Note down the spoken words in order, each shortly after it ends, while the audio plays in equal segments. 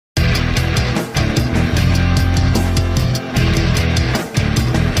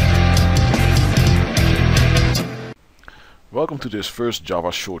welcome to this first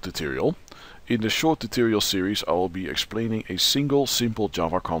Java short tutorial. In this short tutorial series I will be explaining a single simple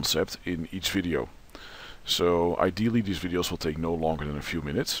Java concept in each video. So ideally these videos will take no longer than a few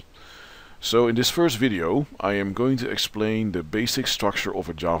minutes. So in this first video I am going to explain the basic structure of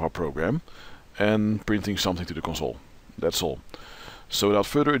a Java program and printing something to the console. That's all. So without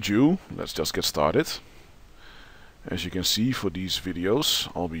further ado, let's just get started. As you can see, for these videos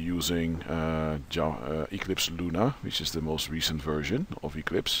I'll be using Eclipse Luna, which is the most recent version of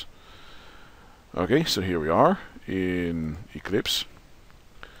Eclipse. Okay, so here we are in Eclipse.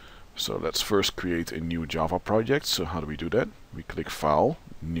 So let's first create a new Java project. So how do we do that? We click File,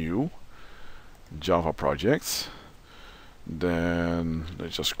 New, Java Project. Then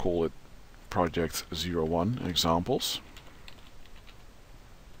let's just call it Project 01 Examples.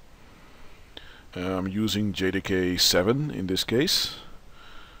 I'm using JDK 7 in this case.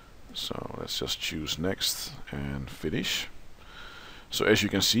 So let's just choose Next and Finish. So as you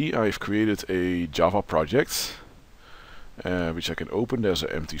can see, I've created a Java project which I can open. There's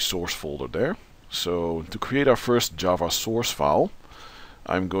an empty source folder there. So to create our first Java source file,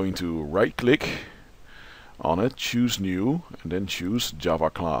 I'm going to right click on it, choose New, and then choose Java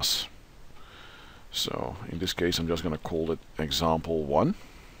class. So in this case I'm just going to call it example 1.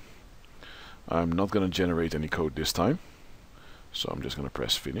 I'm not going to generate any code this time, so I'm just going to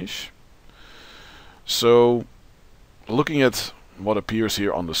press Finish. So looking at what appears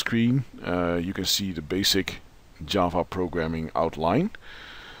here on the screen, you can see the basic Java programming outline.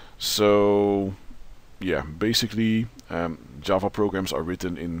 So yeah, basically Java programs are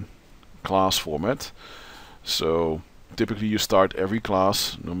written in class format. So typically you start every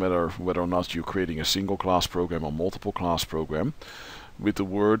class, no matter whether or not you're creating a single class program or multiple class program, with the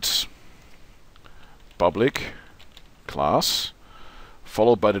words public class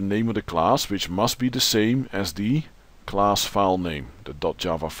followed by the name of the class, which must be the same as the class file name, the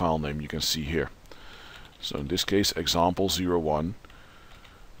 .java file name you can see here. So in this case example 01.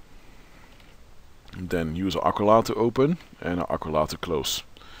 Then use an accolade to open and an accolade to close.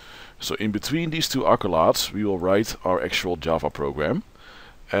 So in between these two accolades we will write our actual Java program,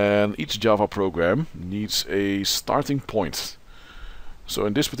 and each Java program needs a starting point. So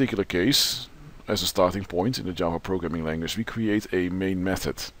in this particular case, as a starting point in the Java programming language, we create a main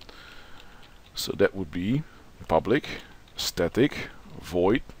method. So that would be public static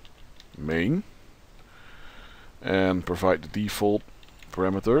void main, and provide the default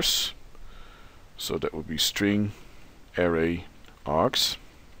parameters. So that would be string array args,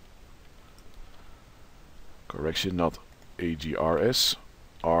 correction, not agrs,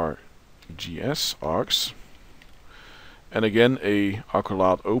 rgs, args. And again a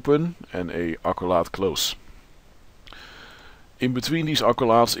accolade open and a accolade close. In between these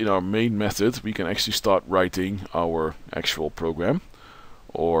accolades in our main method we can actually start writing our actual program,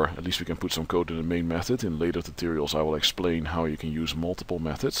 or at least we can put some code in the main method. In later tutorials I will explain how you can use multiple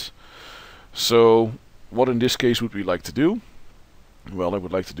methods. So what in this case would we like to do? Well, I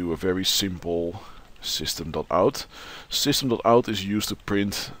would like to do a very simple system.out. System.out is used to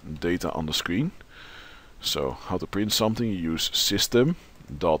print data on the screen. So how to print something, you use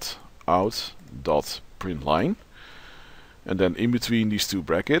system.out.println, and then in between these two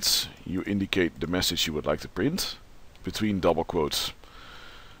brackets you indicate the message you would like to print between double quotes.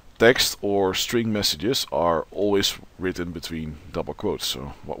 Text or string messages are always written between double quotes.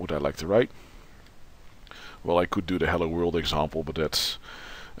 So what would I like to write? Well, I could do the hello world example, but that's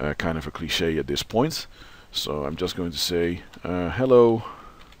kind of a cliche at this point. So I'm just going to say hello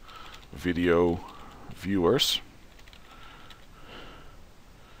video viewers.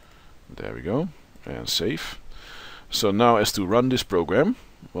 There we go, and save. So now as to run this program,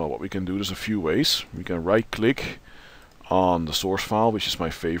 well, what we can do, there's a few ways. We can right click on the source file, which is my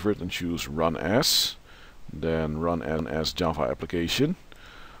favorite, and choose run as, then run as Java application,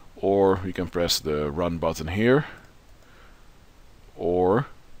 or we can press the run button here, or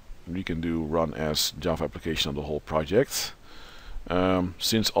we can do run as Java application on the whole project.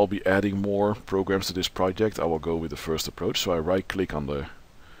 Since I'll be adding more programs to this project, I will go with the first approach. So I right click on the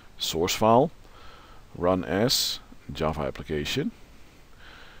source file, run as Java application,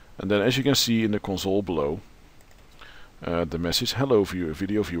 and then as you can see in the console below, the message hello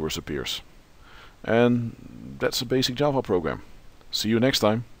video viewers appears. And that's a basic Java program. See you next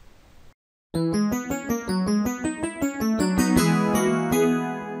time.